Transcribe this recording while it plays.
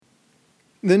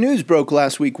The news broke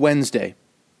last week Wednesday.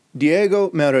 Diego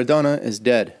Maradona is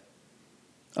dead.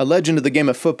 A legend of the game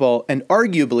of football, and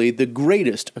arguably the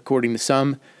greatest, according to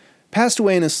some, passed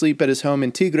away in his sleep at his home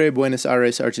in Tigre, Buenos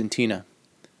Aires, Argentina.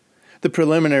 The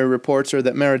preliminary reports are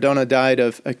that Maradona died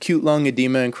of acute lung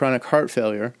edema and chronic heart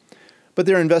failure, but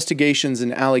there are investigations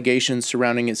and allegations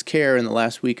surrounding his care in the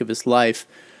last week of his life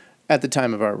at the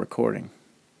time of our recording.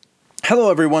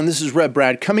 Hello everyone, this is Rev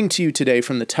Brad coming to you today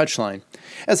from the Touchline.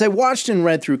 As I watched and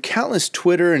read through countless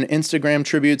Twitter and Instagram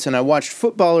tributes, and I watched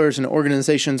footballers and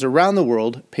organizations around the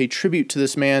world pay tribute to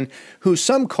this man who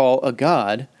some call a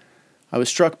god, I was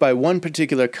struck by one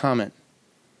particular comment.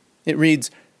 It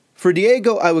reads, "For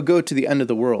Diego, I would go to the end of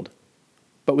the world,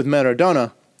 but with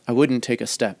Maradona, I wouldn't take a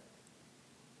step."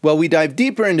 Well, we dive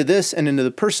deeper into this and into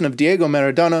the person of Diego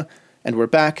Maradona, and we're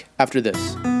back after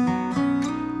this.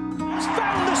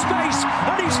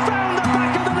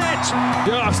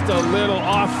 Just a little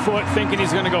off foot, thinking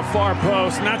he's going to go far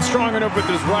post. Not strong enough with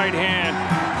his right hand.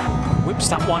 Whips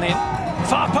that one in.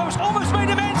 Far post, almost made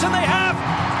him ends, and they have.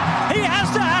 He has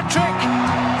the hat-trick.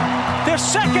 The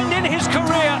second in his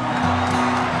career.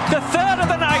 The third of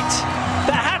the night.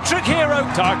 The hat-trick hero.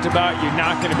 Talked about you're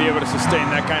not going to be able to sustain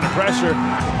that kind of pressure.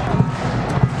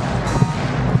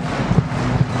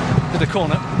 To the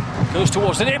corner. Goes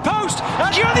towards the near post.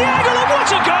 And you're the angle, and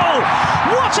what a goal!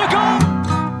 What a goal!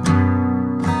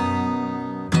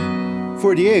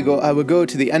 For Diego, I would go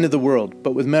to the end of the world,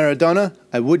 but with Maradona,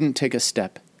 I wouldn't take a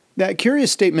step. That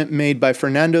curious statement made by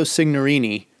Fernando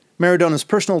Signorini, Maradona's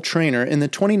personal trainer, in the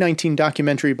 2019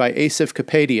 documentary by Asif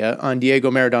Kapadia on Diego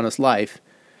Maradona's life,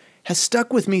 has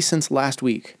stuck with me since last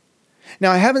week.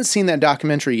 Now, I haven't seen that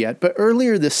documentary yet, but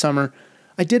earlier this summer,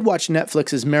 I did watch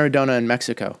Netflix's Maradona in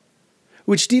Mexico,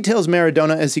 which details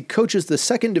Maradona as he coaches the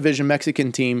second division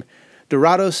Mexican team,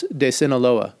 Dorados de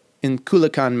Sinaloa, in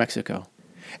Culiacan, Mexico.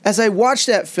 As I watched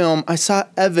that film, I saw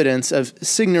evidence of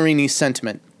Signorini's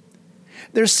sentiment.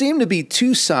 There seemed to be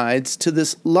two sides to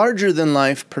this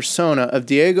larger-than-life persona of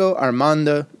Diego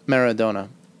Armando Maradona.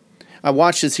 I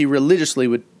watched as he religiously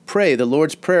would pray the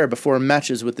Lord's Prayer before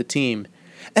matches with the team,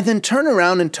 and then turn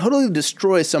around and totally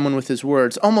destroy someone with his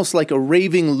words, almost like a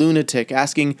raving lunatic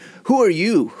asking, "Who are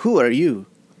you? Who are you?"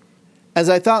 As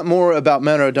I thought more about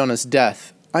Maradona's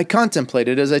death, I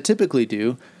contemplated, as I typically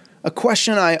do, a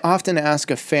question I often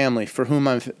ask a family for whom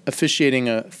I'm officiating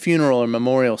a funeral or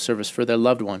memorial service for their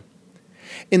loved one.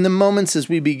 In the moments as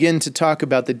we begin to talk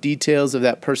about the details of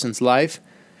that person's life,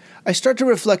 I start to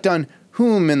reflect on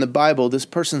whom in the Bible this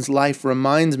person's life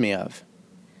reminds me of.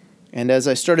 And as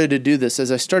I started to do this,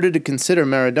 as I started to consider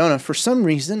Maradona, for some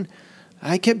reason,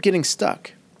 I kept getting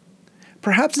stuck.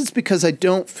 Perhaps it's because I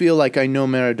don't feel like I know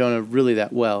Maradona really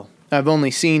that well. I've only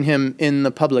seen him in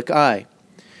the public eye.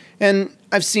 And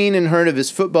I've seen and heard of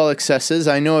his football excesses.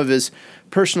 I know of his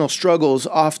personal struggles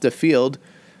off the field,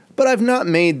 but I've not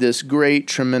made this great,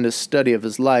 tremendous study of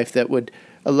his life that would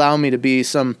allow me to be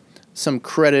some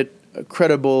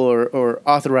credible or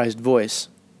authorized voice.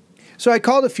 So I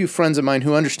called a few friends of mine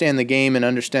who understand the game and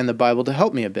understand the Bible to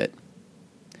help me a bit.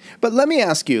 But let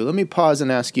me pause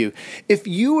and ask you, if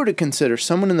you were to consider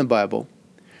someone in the Bible,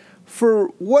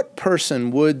 for what person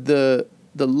would the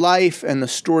life and the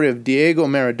story of Diego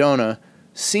Maradona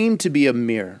seem to be a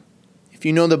mirror? If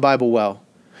you know the Bible well,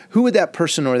 who would that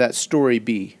person or that story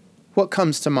be? What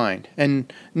comes to mind?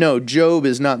 And no, Job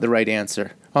is not the right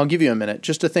answer. I'll give you a minute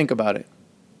just to think about it.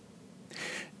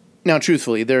 Now,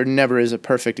 truthfully, there never is a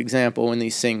perfect example when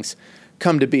these things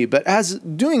come to be, but as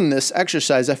doing this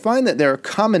exercise, I find that there are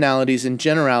commonalities and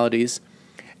generalities,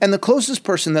 and the closest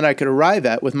person that I could arrive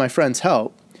at with my friend's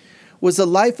help was the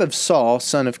life of Saul,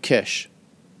 son of Kish.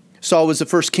 Saul was the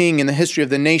first king in the history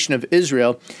of the nation of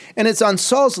Israel, and it's on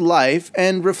Saul's life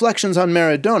and reflections on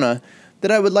Maradona that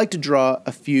I would like to draw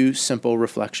a few simple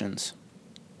reflections.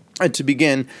 And to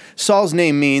begin, Saul's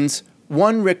name means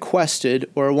one requested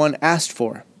or one asked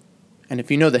for. And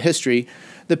if you know the history,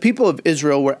 the people of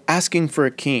Israel were asking for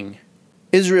a king.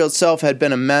 Israel itself had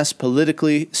been a mess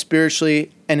politically,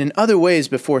 spiritually, and in other ways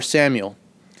before Samuel.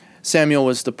 Samuel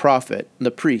was the prophet, the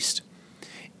priest.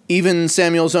 Even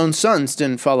Samuel's own sons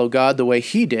didn't follow God the way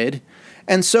he did.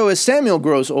 And so as Samuel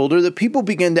grows older, the people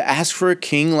begin to ask for a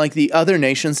king like the other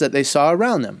nations that they saw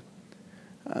around them.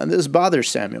 This bothers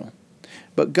Samuel.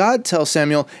 But God tells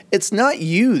Samuel, it's not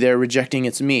you they're rejecting,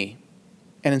 it's me.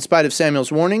 And in spite of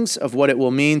Samuel's warnings of what it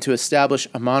will mean to establish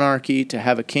a monarchy, to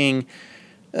have a king,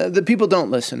 the people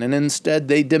don't listen, and instead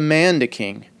they demand a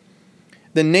king.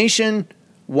 The nation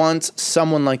wants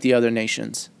someone like the other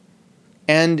nations.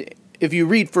 And if you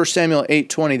read 1 Samuel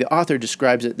 8:20, the author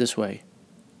describes it this way.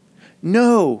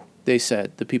 "No," they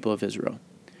said, the people of Israel.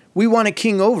 "We want a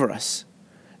king over us.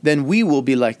 then we will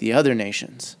be like the other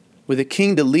nations, with a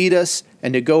king to lead us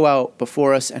and to go out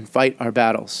before us and fight our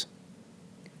battles.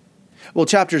 Well,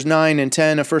 chapters 9 and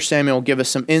 10 of 1 Samuel give us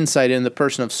some insight into the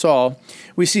person of Saul.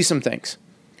 We see some things.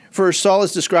 First, Saul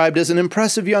is described as an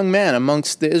impressive young man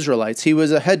amongst the Israelites. He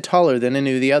was a head taller than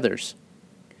any of the others.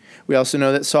 We also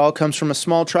know that Saul comes from a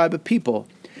small tribe of people,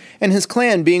 and his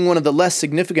clan being one of the less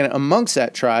significant amongst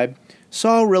that tribe,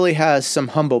 Saul really has some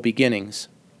humble beginnings.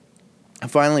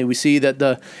 And finally, we see that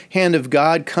the hand of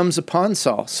God comes upon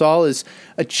Saul. Saul is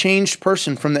a changed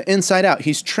person from the inside out.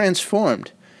 He's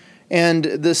transformed. And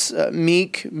this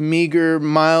meek, meager,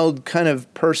 mild kind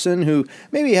of person who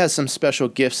maybe has some special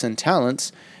gifts and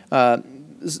talents,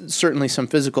 certainly some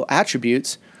physical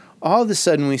attributes, all of a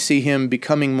sudden we see him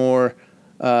becoming more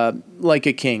like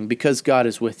a king because God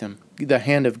is with him. The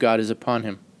hand of God is upon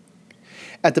him.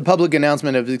 At the public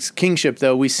announcement of his kingship,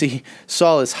 though, we see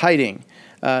Saul is hiding.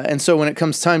 And so when it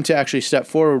comes time to actually step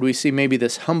forward, we see maybe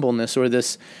this humbleness or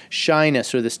this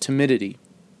shyness or this timidity.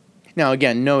 Now,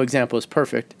 again, no example is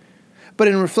perfect. But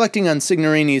in reflecting on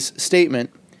Signorini's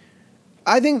statement,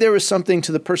 I think there was something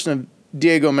to the person of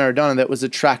Diego Maradona that was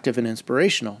attractive and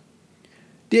inspirational.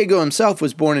 Diego himself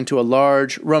was born into a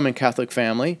large Roman Catholic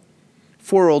family,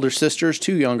 4 older sisters,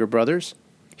 2 younger brothers.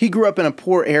 He grew up in a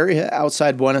poor area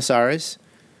outside Buenos Aires.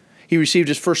 He received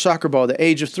his first soccer ball at the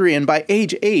age of 3, and by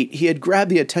age 8, he had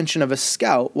grabbed the attention of a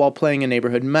scout while playing a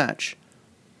neighborhood match.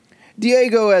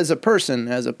 Diego, as a person,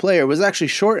 as a player, was actually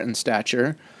short in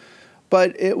stature,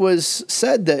 but it was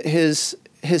said that his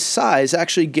size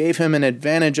actually gave him an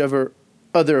advantage over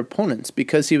other opponents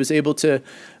because he was able to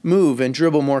move and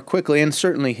dribble more quickly, and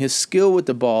certainly his skill with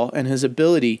the ball and his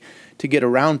ability to get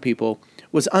around people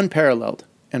was unparalleled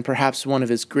and perhaps one of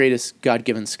his greatest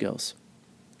God-given skills.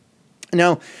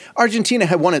 Now, Argentina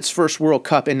had won its first World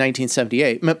Cup in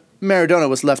 1978. Maradona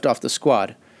was left off the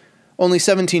squad. Only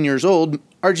 17 years old,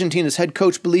 Argentina's head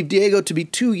coach believed Diego to be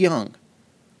too young.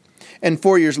 And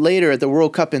 4 years later at the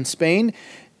World Cup in Spain,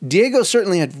 Diego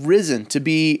certainly had risen to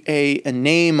be a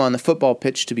name on the football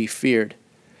pitch to be feared.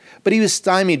 But he was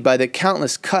stymied by the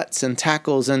countless cuts and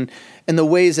tackles and the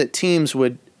ways that teams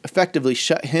would effectively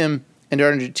shut him and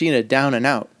Argentina down and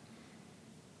out.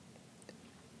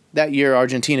 That year,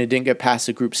 Argentina didn't get past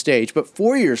the group stage, but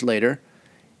 4 years later,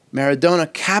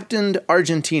 Maradona captained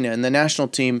Argentina and the national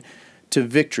team to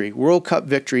victory, World Cup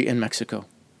victory in Mexico.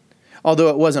 Although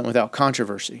it wasn't without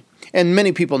controversy. And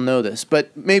many people know this,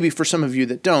 but maybe for some of you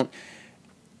that don't,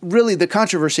 really the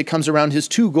controversy comes around his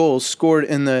 2 goals scored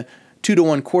in the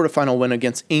 2-1 quarterfinal win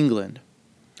against England.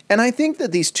 And I think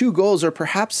that these 2 goals are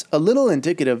perhaps a little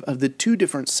indicative of the 2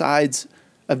 different sides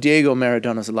of Diego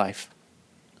Maradona's life.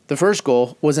 The first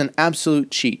goal was an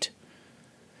absolute cheat.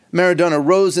 Maradona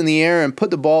rose in the air and put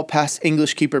the ball past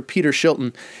English keeper Peter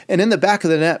Shilton and in the back of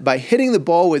the net by hitting the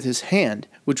ball with his hand,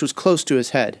 which was close to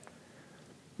his head.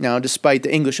 Now, despite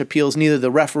the English appeals, neither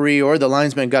the referee or the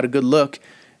linesman got a good look,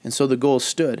 and so the goal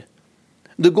stood.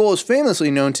 The goal is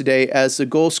famously known today as the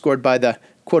goal scored by the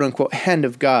quote-unquote hand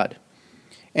of God.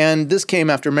 And this came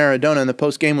after Maradona in the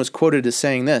post-game was quoted as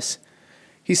saying this.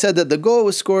 He said that the goal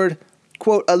was scored,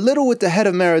 quote, a little with the head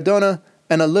of Maradona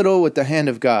and a little with the hand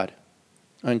of God,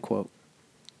 unquote.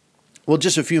 Well,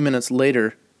 just a few minutes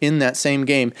later in that same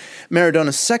game,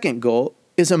 Maradona's second goal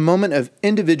is a moment of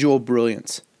individual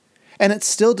brilliance. And it's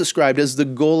still described as the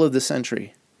goal of the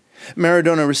century.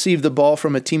 Maradona received the ball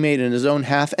from a teammate in his own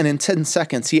half, and in 10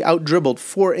 seconds he out-dribbled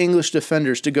 4 English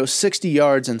defenders to go 60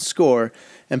 yards and score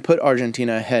and put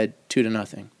Argentina ahead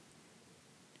 2-0.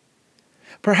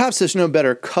 Perhaps there's no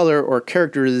better color or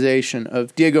characterization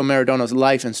of Diego Maradona's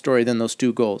life and story than those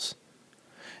 2 goals.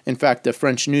 In fact, the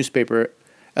French newspaper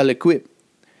L'Equipe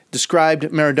described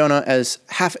Maradona as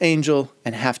half angel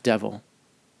and half devil.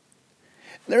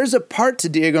 There is a part to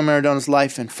Diego Maradona's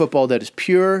life in football that is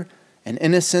pure and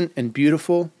innocent and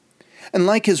beautiful. And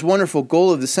like his wonderful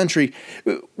goal of the century,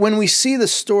 when we see the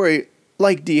story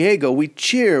like Diego, we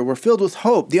cheer, we're filled with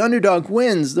hope. The underdog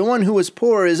wins, the one who was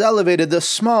poor is elevated, the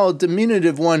small,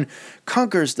 diminutive one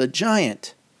conquers the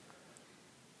giant.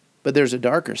 But there's a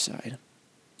darker side,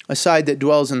 a side that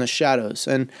dwells in the shadows,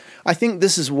 and I think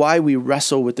this is why we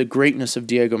wrestle with the greatness of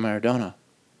Diego Maradona.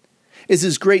 Is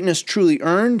his greatness truly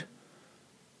earned?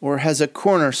 Or has a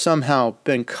corner somehow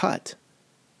been cut?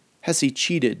 Has he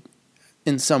cheated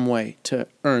in some way to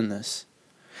earn this?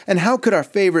 And how could our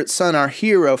favorite son, our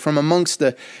hero from amongst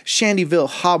the Shandyville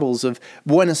hobbles of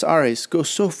Buenos Aires, go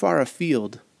so far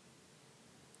afield?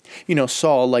 You know,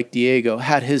 Saul, like Diego,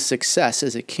 had his success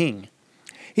as a king.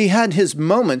 He had his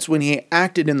moments when he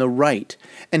acted in the right,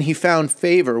 and he found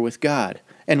favor with God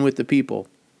and with the people.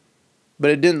 but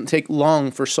it didn't take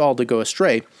long for Saul to go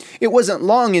astray. It wasn't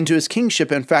long into his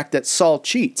kingship, in fact, that Saul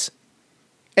cheats.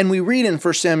 And we read in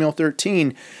 1 Samuel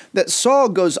 13 that Saul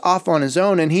goes off on his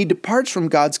own and he departs from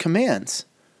God's commands.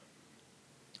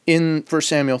 In 1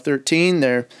 Samuel 13,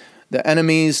 the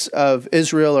enemies of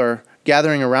Israel are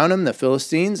gathering around him, the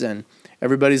Philistines, and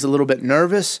everybody's a little bit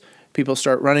nervous. People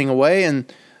start running away,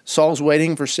 and Saul's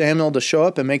waiting for Samuel to show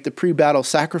up and make the pre-battle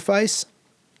sacrifice.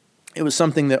 It was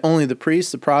something that only the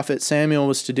priest, the prophet Samuel,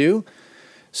 was to do.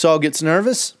 Saul gets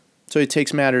nervous, so he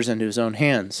takes matters into his own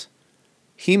hands.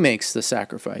 He makes the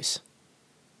sacrifice.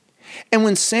 And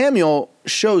when Samuel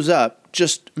shows up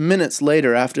just minutes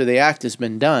later after the act has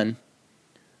been done,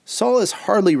 Saul is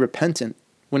hardly repentant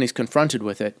when he's confronted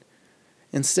with it.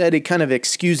 Instead, he kind of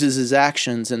excuses his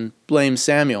actions and blames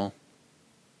Samuel.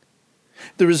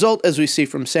 The result, as we see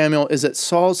from Samuel, is that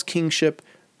Saul's kingship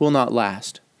will not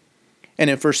last. And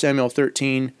in 1 Samuel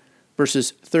 13,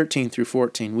 verses 13 through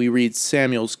 14, we read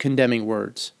Samuel's condemning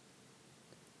words.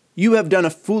 "You have done a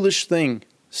foolish thing,"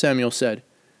 Samuel said.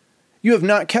 "You have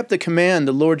not kept the command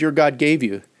the Lord your God gave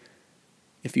you.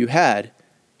 If you had,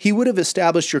 he would have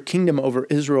established your kingdom over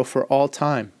Israel for all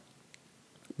time.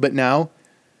 But now,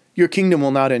 your kingdom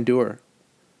will not endure.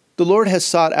 The Lord has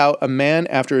sought out a man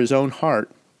after his own heart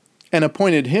and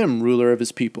appointed him ruler of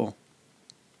his people,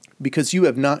 because you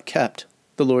have not kept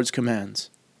the Lord's commands."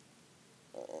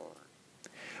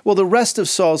 Well, the rest of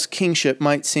Saul's kingship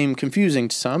might seem confusing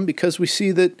to some because we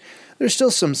see that there's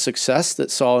still some success that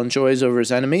Saul enjoys over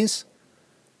his enemies.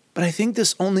 But I think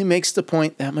this only makes the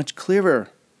point that much clearer.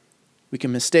 We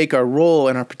can mistake our role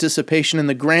and our participation in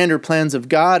the grander plans of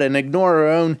God and ignore our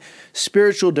own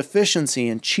spiritual deficiency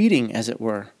and cheating, as it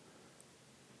were.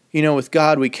 You know, with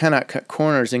God, we cannot cut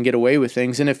corners and get away with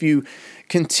things. And if you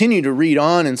continue to read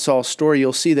on in Saul's story,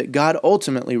 you'll see that God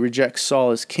ultimately rejects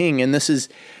Saul as king. And this is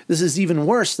even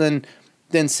worse than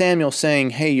Samuel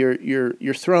saying, "Hey,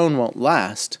 your throne won't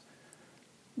last."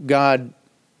 God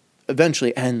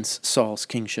eventually ends Saul's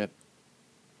kingship.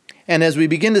 And as we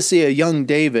begin to see a young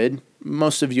David,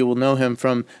 most of you will know him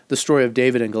from the story of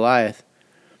David and Goliath,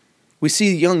 we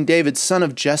see young David, son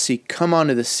of Jesse, come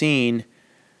onto the scene.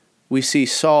 We see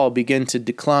Saul begin to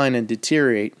decline and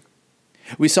deteriorate.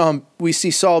 We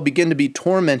see Saul begin to be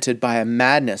tormented by a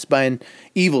madness, by an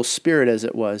evil spirit, as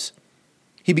it was.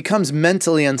 He becomes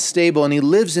mentally unstable, and he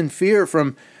lives in fear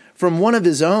from one of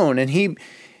his own. And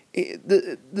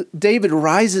David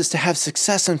rises to have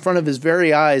success in front of his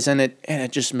very eyes, and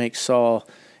it just makes Saul,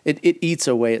 it eats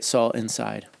away at Saul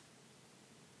inside.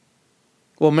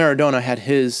 Well, Maradona had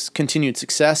his continued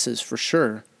successes for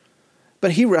sure,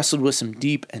 but he wrestled with some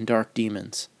deep and dark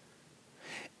demons.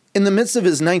 In the midst of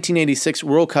his 1986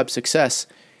 World Cup success,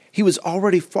 he was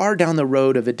already far down the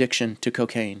road of addiction to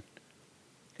cocaine.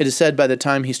 It is said by the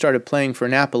time he started playing for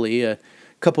Napoli, a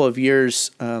couple of years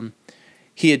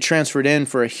he had transferred in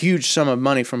for a huge sum of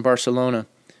money from Barcelona,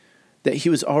 that he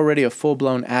was already a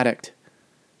full-blown addict.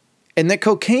 And that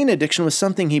cocaine addiction was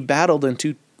something he battled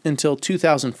until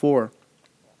 2004.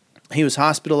 He was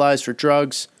hospitalized for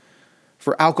drugs,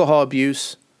 for alcohol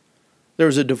abuse. There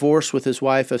was a divorce with his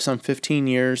wife of some 15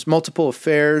 years, multiple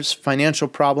affairs, financial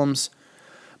problems,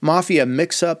 mafia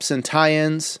mix-ups and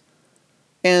tie-ins,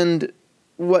 and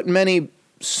what many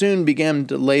soon began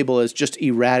to label as just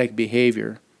erratic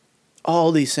behavior.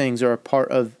 All these things are a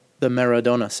part of the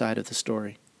Maradona side of the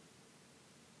story.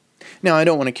 Now, I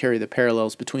don't want to carry the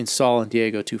parallels between Saul and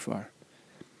Diego too far,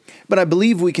 but I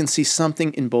believe we can see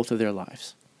something in both of their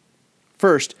lives.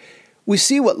 First, we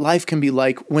see what life can be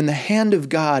like when the hand of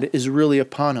God is really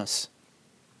upon us.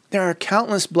 There are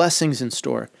countless blessings in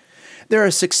store. There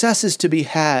are successes to be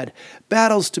had,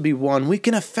 battles to be won. We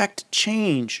can affect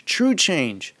change, true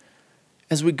change,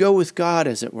 as we go with God,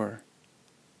 as it were.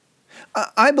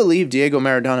 I believe Diego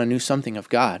Maradona knew something of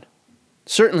God.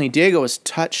 Certainly, Diego was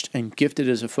touched and gifted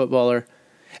as a footballer,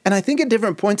 and I think at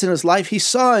different points in his life, he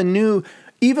saw and knew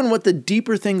even what the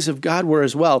deeper things of God were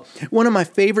as well. One of my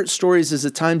favorite stories is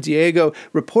the time Diego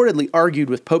reportedly argued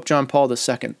with Pope John Paul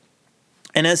II.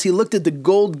 And as he looked at the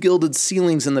gold-gilded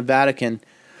ceilings in the Vatican,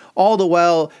 all the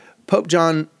while Pope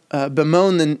John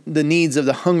bemoaned the needs of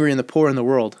the hungry and the poor in the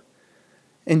world.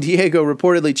 And Diego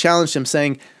reportedly challenged him,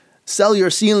 saying, "Sell your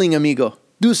ceiling, amigo.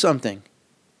 Do something."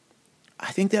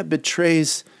 I think that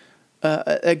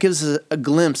that gives us a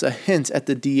glimpse, a hint at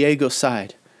the Diego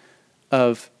side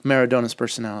of Maradona's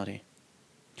personality.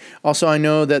 Also, I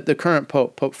know that the current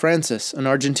Pope, Pope Francis, an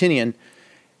Argentinian,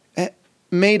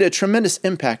 made a tremendous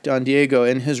impact on Diego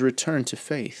in his return to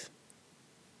faith.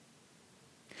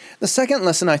 The second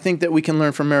lesson I think that we can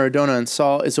learn from Maradona and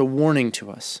Saul is a warning to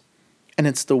us, and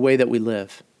it's the way that we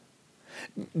live.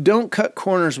 Don't cut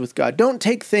corners with God. Don't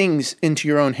take things into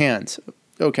your own hands.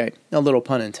 Okay, a little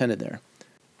pun intended there.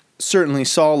 Certainly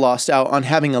Saul lost out on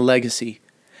having a legacy,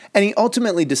 and he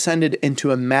ultimately descended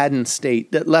into a maddened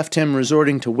state that left him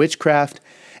resorting to witchcraft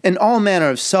and all manner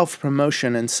of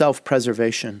self-promotion and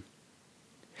self-preservation.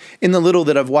 In the little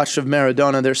that I've watched of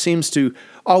Maradona, there seems to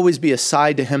always be a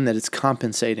side to him that is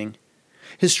compensating.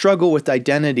 His struggle with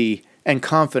identity and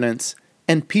confidence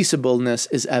and peaceableness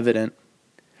is evident.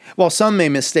 While some may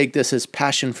mistake this as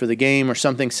passion for the game or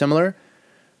something similar,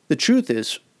 the truth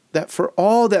is that for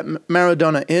all that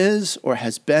Maradona is or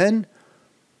has been,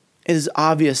 it is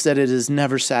obvious that it is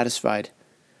never satisfied,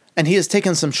 and he has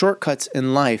taken some shortcuts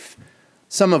in life,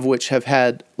 some of which have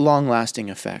had long-lasting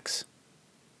effects.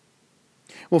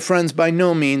 Well, friends, by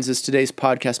no means is today's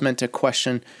podcast meant to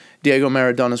question Diego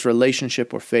Maradona's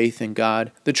relationship or faith in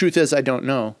God. The truth is, I don't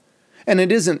know. And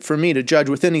it isn't for me to judge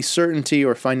with any certainty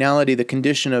or finality the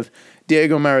condition of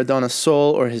Diego Maradona's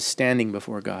soul or his standing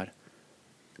before God.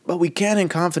 But we can in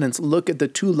confidence look at the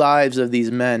two lives of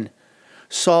these men,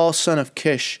 Saul, son of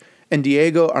Kish, and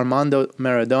Diego Armando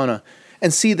Maradona,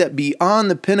 and see that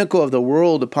beyond the pinnacle of the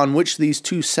world upon which these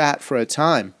two sat for a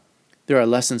time, there are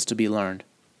lessons to be learned.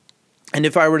 And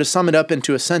if I were to sum it up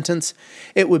into a sentence,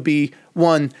 it would be,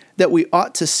 1, that we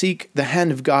ought to seek the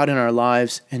hand of God in our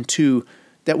lives, and 2,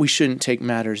 that we shouldn't take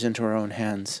matters into our own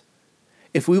hands.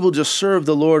 If we will just serve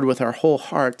the Lord with our whole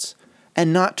hearts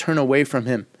and not turn away from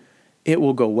Him, it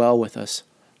will go well with us,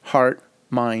 heart,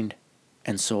 mind,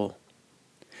 and soul.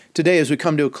 Today, as we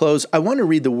come to a close, I want to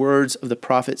read the words of the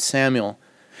prophet Samuel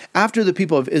after the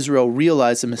people of Israel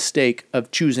realized the mistake of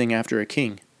choosing after a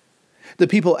king. The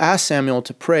people asked Samuel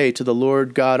to pray to the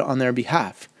Lord God on their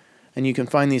behalf, and you can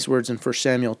find these words in 1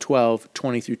 Samuel 12,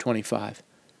 20 through 25.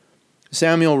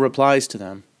 Samuel replies to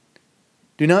them,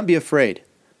 "Do not be afraid.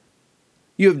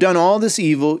 You have done all this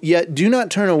evil, yet do not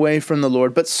turn away from the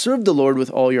Lord, but serve the Lord with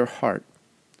all your heart.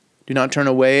 Do not turn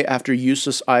away after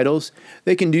useless idols.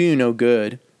 They can do you no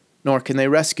good, nor can they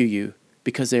rescue you,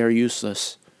 because they are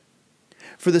useless.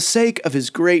 For the sake of His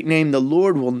great name, the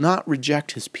Lord will not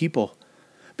reject His people,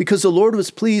 because the Lord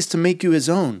was pleased to make you His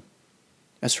own.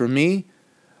 As for me,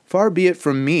 far be it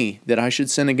from me that I should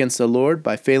sin against the Lord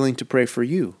by failing to pray for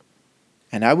you.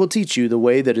 And I will teach you the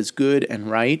way that is good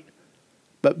and right,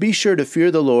 but be sure to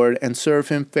fear the Lord and serve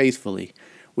Him faithfully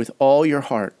with all your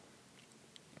heart.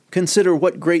 Consider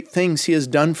what great things He has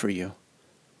done for you.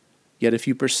 Yet if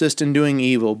you persist in doing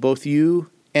evil, both you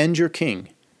and your king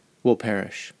will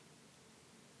perish."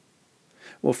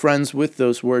 Well, friends, with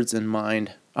those words in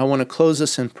mind, I want to close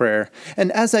us in prayer.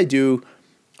 And as I do,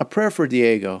 a prayer for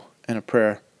Diego and a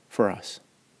prayer for us.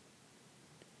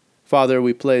 Father,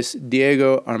 we place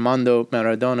Diego Armando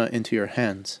Maradona into your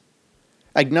hands.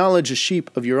 Acknowledge a sheep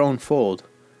of your own fold,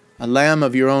 a lamb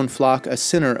of your own flock, a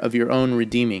sinner of your own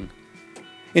redeeming.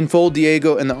 Enfold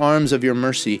Diego in the arms of your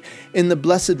mercy, in the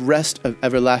blessed rest of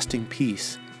everlasting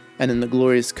peace, and in the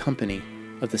glorious company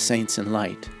of the saints in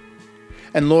light.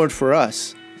 And Lord, for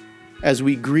us, as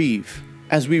we grieve,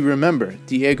 as we remember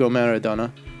Diego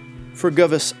Maradona,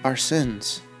 forgive us our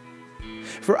sins.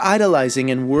 For idolizing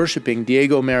and worshiping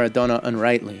Diego Maradona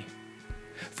unrightly.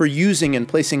 For using and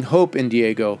placing hope in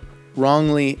Diego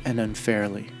wrongly and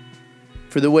unfairly.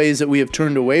 For the ways that we have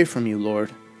turned away from you,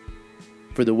 Lord.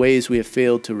 For the ways we have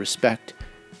failed to respect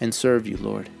and serve you,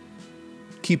 Lord.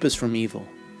 Keep us from evil.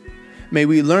 May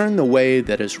we learn the way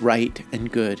that is right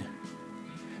and good.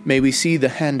 May we see the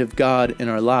hand of God in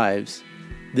our lives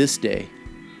this day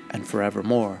and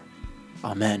forevermore.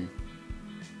 Amen.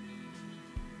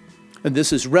 And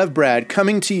this is Rev Brad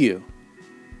coming to you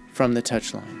from the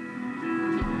Touchline.